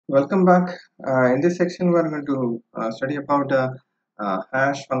Welcome back. In this section, we are going to study about the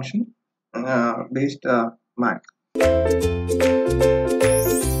hash function based MAC.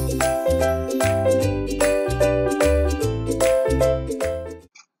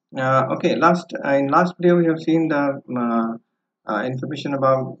 Okay, in last video we have seen the information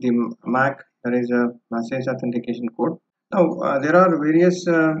about the MAC. That is a message authentication code. Now there are various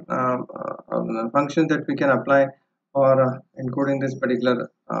functions that we can apply for encoding this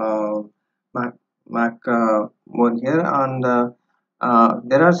particular MAC over here, and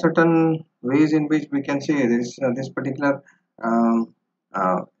there are certain ways in which we can say this particular um,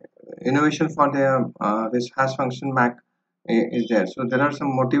 uh, innovation for the this hash function MAC is there. So there are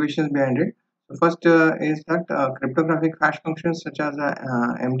some motivations behind it. So first is that cryptographic hash functions such as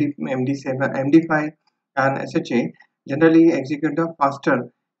MD7, MD5 and SHA generally execute the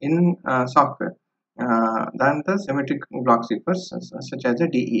faster in software than the symmetric block ciphers such as the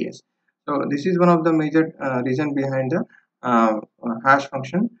DES. So this is one of the major reason behind the hash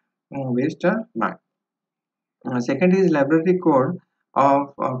function based MAC. Second is library code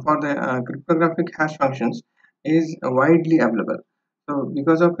of for the cryptographic hash functions is widely available. So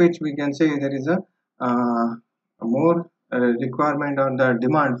because of which we can say there is a more requirement or the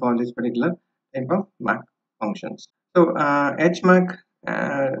demand for this particular type of MAC functions. So HMAC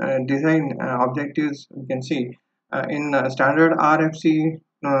design objectives we can see in standard RFC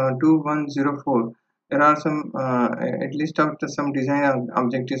 2104. There are some at least of some design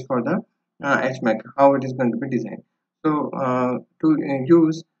objectives for the HMAC, how it is going to be designed. So to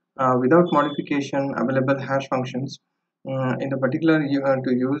use without modification available hash functions, in the particular you have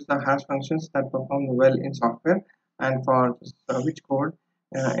to use the hash functions that perform well in software and for which code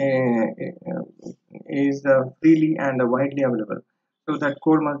is freely and widely available. So that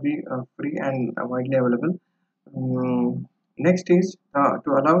code must be free and widely available. Next is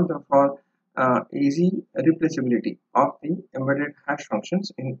to allow for easy replaceability of the embedded hash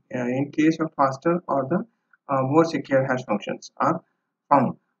functions in case of faster or the more secure hash functions are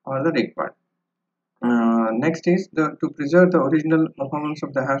found or the required. Next is to preserve the original performance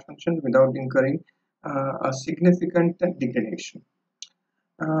of the hash function without incurring a significant degradation.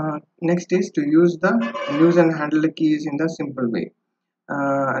 Next is to use and handle the keys in the simple way.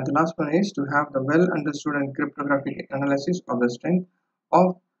 And the last one is to have the well understood and cryptographic analysis of the strength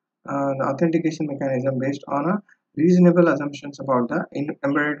of the authentication mechanism based on a reasonable assumptions about the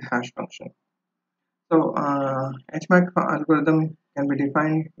embedded hash function. So HMAC algorithm can be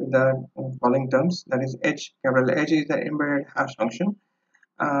defined with the following terms. That is capital H is the embedded hash function.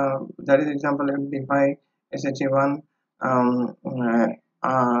 That is example MD5, SHA1,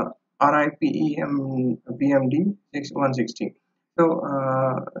 RIPEM PMD 160. So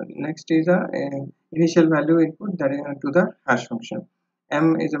next is the initial value input that is to the hash function.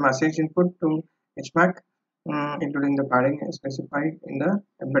 M is a message input to HMAC, including the padding specified in the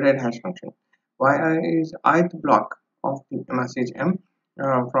embedded hash function. Yi is ith block of the message M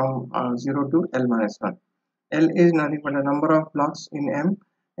from 0 to L minus 1. L is nothing but a number of blocks in M,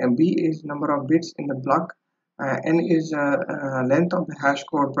 and B is number of bits in the block. N is length of the hash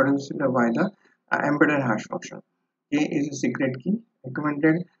code produced by the embedded hash function. K is a secret key.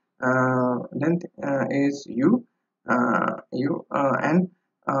 Recommended length is U. And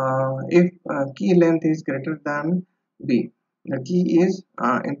if key length is greater than B, the key is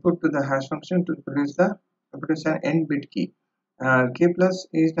input to the hash function to produce an n bit key. K plus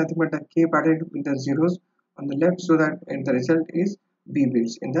is nothing but the K padded with the zeros on the left, so that the result is B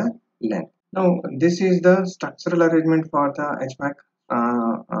bits in the length. Now this is the structural arrangement for the HMAC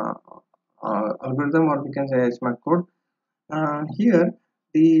algorithm, or we can say HMAC code. Here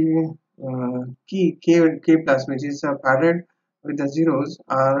the key K plus, which is padded with the zeros,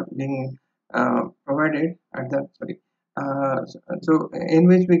 are being provided at the so in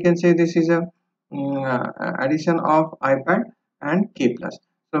which we can say this is a addition of iPad and K plus.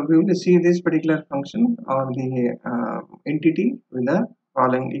 So we will see this particular function or the entity with the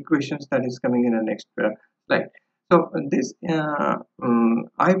following equations that is coming in the next slide. So this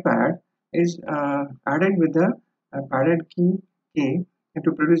iPad is added with the padded key K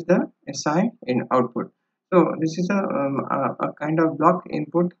to produce the SI in output. So this is a kind of block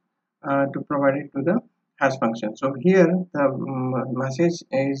input to provide it to the hash function. So here the message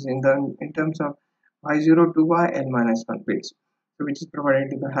is in terms of y0 to yn minus 1 bits, which is provided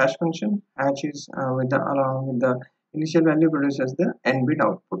to the hash function. Hash is along with the initial value produces the n bit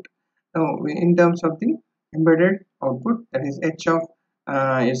output. Now in terms of the embedded output, that is h of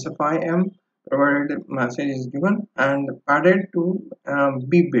SFIM, provided message is given and padded to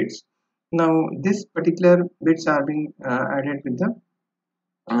B bits. Now this particular bits are being added with the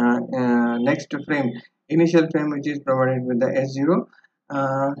next frame, initial frame, which is provided with the S0.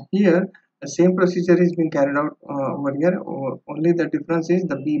 Here the same procedure is being carried out over here. Only the difference is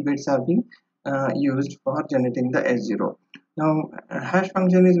the B bits are being used for generating the S0. Now hash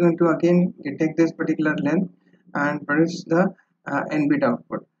function is going to again take this particular length and produce the n bit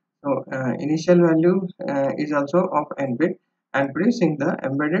output. So initial value is also of n bit, and producing the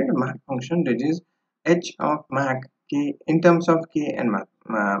embedded MAC function, that is h of MAC k in terms of k and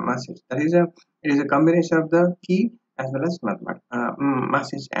message. That is it is a combination of the key as well as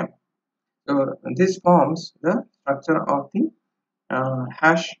message m. So this forms the structure of the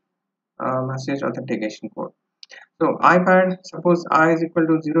hash message authentication code. So iPad, suppose I is equal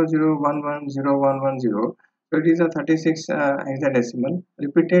to 00110110. So it is a 36 hexadecimal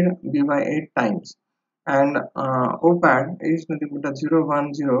repeated b by 8 times, and OPAD is nothing but a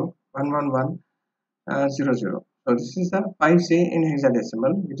 01011100. So this is the 5C in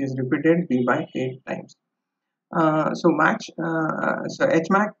hexadecimal, which is repeated b by 8 times. So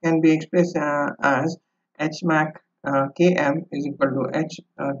HMAC can be expressed as HMAC km is equal to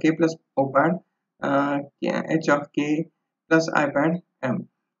k plus OPAD h of k plus iPad m.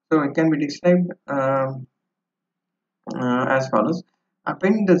 So it can be described as follows: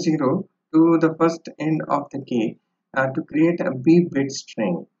 append the 0 to the first end of the k to create a b bit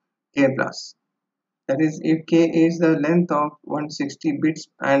string k plus. That is, if k is the length of 160 bits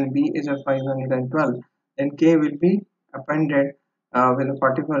and b is a 512, then k will be appended with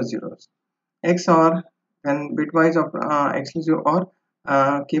 44 zeros. XOR, when bitwise of exclusive or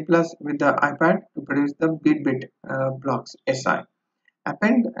k plus with the iPad to produce the bit blocks SI.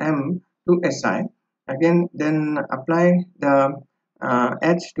 Append m to SI. Again, then apply the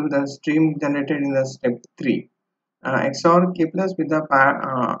h to the stream generated in the step 3. XOR k plus with the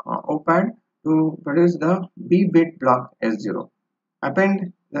OPAD to produce the b bit block S0.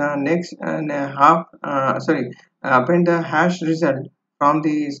 Append the next append the hash result from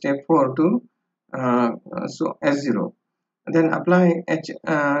the step 4 to so S0. Then apply h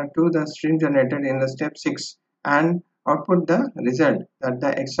to the string generated in the step 6 and output the result, that the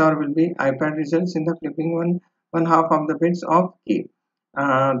XOR will be iPad results in the flipping one half of the bits of k.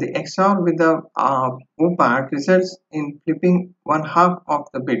 The XOR with the OPAD results in flipping one half of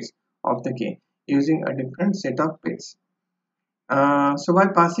the bits of the k using a different set of bits. So by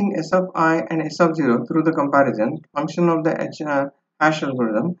passing S of I and S of 0 through the comparison function of the hash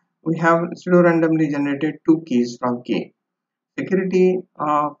algorithm, we have pseudo-randomly generated two keys from k. Security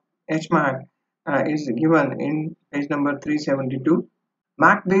of HMAC is given in page number 372.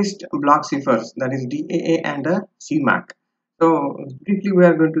 MAC-based block ciphers, that is DAA and CMAC. So briefly we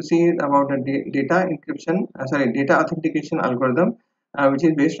are going to see about the data authentication algorithm, which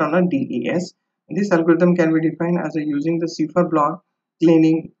is based on a DES. This algorithm can be defined as using the cipher block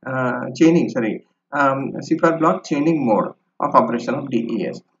chaining mode of operation of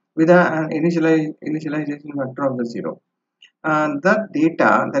DES with an initialization vector of the 0. The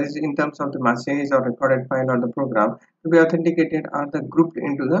data, that is in terms of the message or recorded file or the program, to be authenticated are grouped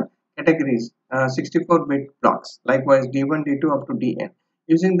into the categories 64-bit blocks, likewise D1, D2 up to Dn.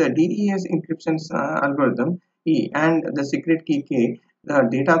 Using the DES encryption algorithm E and the secret key K, the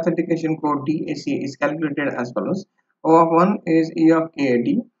data authentication code DAC is calculated as follows: O of 1 is E of K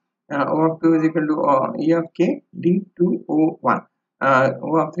D, O of 2 is equal to E of K D2 O1,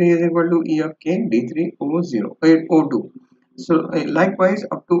 O of 3 is equal to E of K D3 O0 O2. So likewise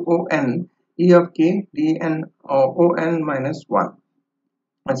up to On, E of K Dn On minus 1.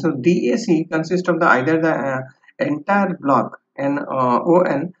 And so DAC consists of either the entire block and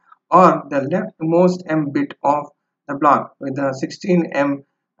On, or the leftmost m bit of the block with the 16m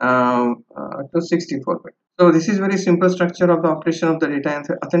to 64 bit. So this is very simple structure of the operation of the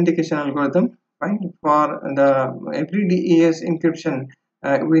data authentication algorithm. Fine. For the every DES encryption,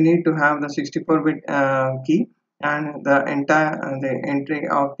 we need to have the 64-bit key and the entire the entry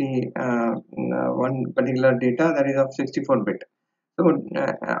of the one particular data, that is of 64-bit. So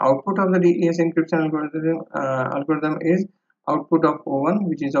output of the DES encryption algorithm is output of O1,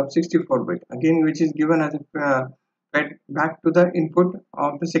 which is of 64-bit, again which is given as a fed back to the input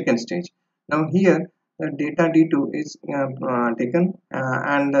of the second stage. Now here the data D2 is taken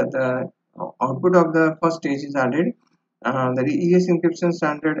and the output of the first stage is added. The DES encryption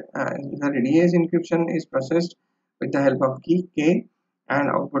standard, the DES encryption is processed with the help of key K and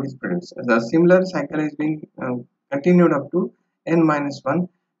output is produced. The similar cycle is being continued up to n-1.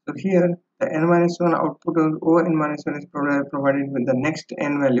 So here the n-1 output of O(n-1) is provided with the next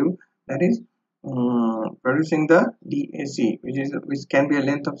n value, that is producing the DAC, which can be a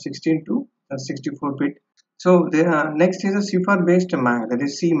length of 16 to 64 bit. So the next is a cipher-based MAC, that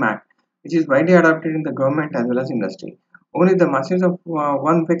is CMAC. which is widely adopted in the government as well as industry. Only the masses of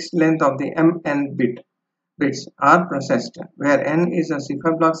one fixed length of the mn bits are processed, where n is a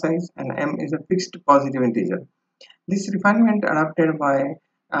cipher block size and m is a fixed positive integer. This refinement adopted by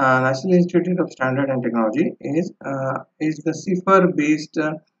National Institute of Standard and Technology is the Cipher-based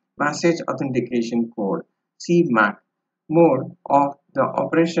message authentication code (CMAC) mode of the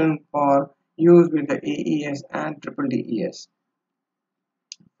operation for use with the AES and EES.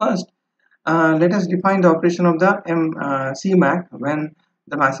 First, let us define the operation of the CMAC when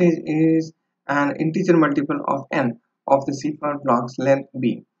the message is an integer multiple of n of the cipher block's length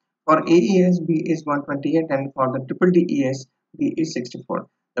b. For AES, b is 128 and for the EES, b is 64.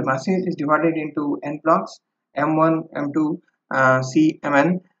 The message is divided into n blocks m1, m2, c,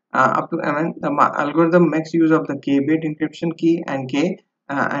 mn up to mn. The algorithm makes use of the k bit encryption key and k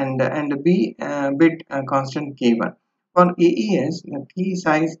and b bit constant k1. For AES, the key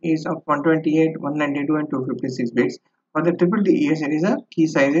size is of 128, 192 and 256 bits. For the EES, it is a key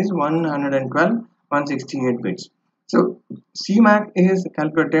size is 112, 168 bits. So CMAC is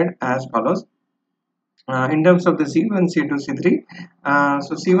calculated as follows. In terms of the C1, C2, C3,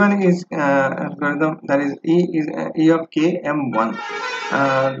 so C1 is algorithm, that is E of K M1.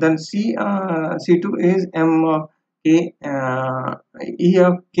 Then C2 is M of K E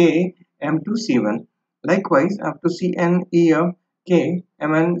of K M2 C1. Likewise, up to Cn E of K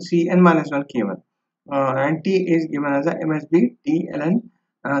Mn Cn minus 1 K1. And T is given as a MSB T ln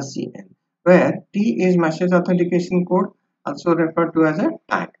Cn, where T is message authentication code, also referred to as a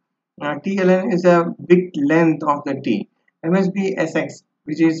tag. TLN is a bit length of the T. MSB SX,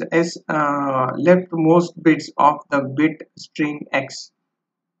 which is S leftmost bits of the bit string X.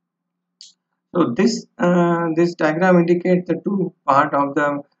 So this diagram indicates the two part of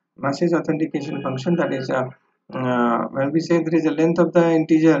the message authentication function. That is when we say there is a length of the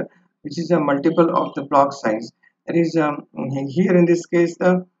integer which is a multiple of the block size. That is here in this case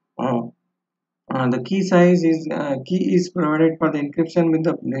the key size is key is provided for the encryption with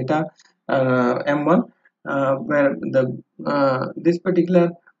the data M1, where the this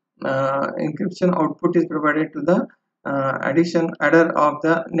particular encryption output is provided to the adder of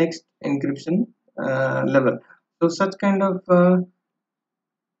the next encryption level. So such kind of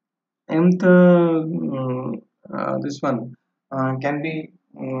mth this one can be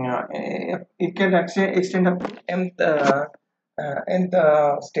it can actually extend up to nth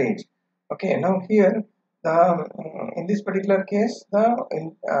stage. Okay, now here in this particular case the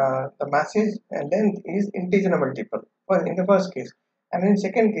message length is integer multiple in the first case, and in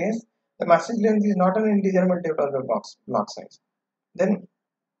second case the message length is not an integer multiple of the block size. Then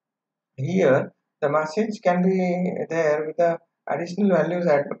here the message can be there with the additional values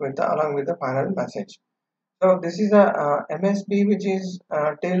added with along with the final message. So this is a MSB which is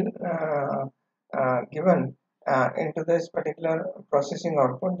given into this particular processing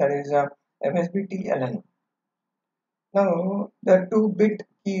output, that is MSB TLN. Now the 2-bit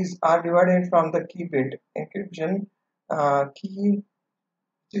keys are divided from the key bit encryption key,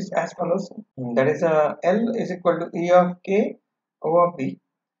 which is as follows. That is L is equal to E of K over B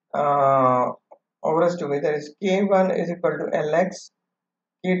over S to B. That is K1 is equal to LX.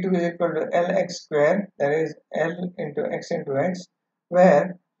 K2 is equal to Lx square, that is L into X into X,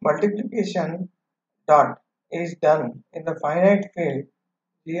 where multiplication dot is done in the finite field.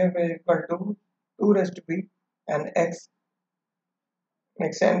 Gf is equal to 2 raised to b, and x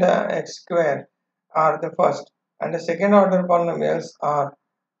and x square are the first, and the second order polynomials are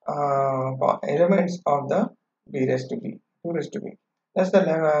elements of the b raised to b, 2 raised to b. Thus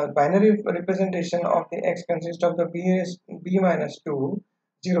the binary representation of the x consists of the b minus 2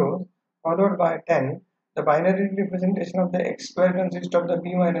 zeros followed by 10. The binary representation of the x square consists of the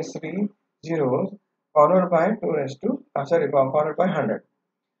b minus 3 zeros followed by 2 raised to followed by 100.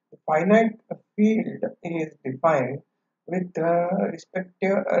 The finite field is defined with respect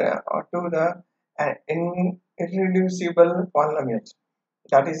to the irreducible polynomials.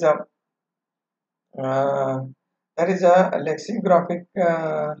 That is a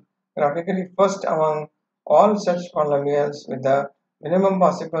graphically first among all such polynomials with the minimum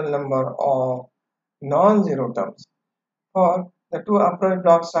possible number of non-zero terms. For the two upper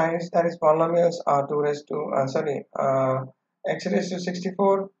block size, that is polynomials are 2 raised to x raised to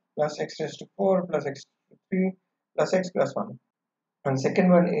 64 plus x raised to 4 plus x to 3 plus x plus 1. And second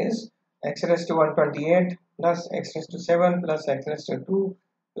one is x raised to 128 plus x raised to 7 plus x raised to 2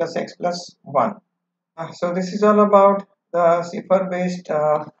 plus x plus 1. So this is all about the Cipher-based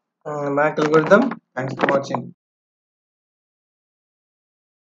MAC algorithm. Thanks for watching.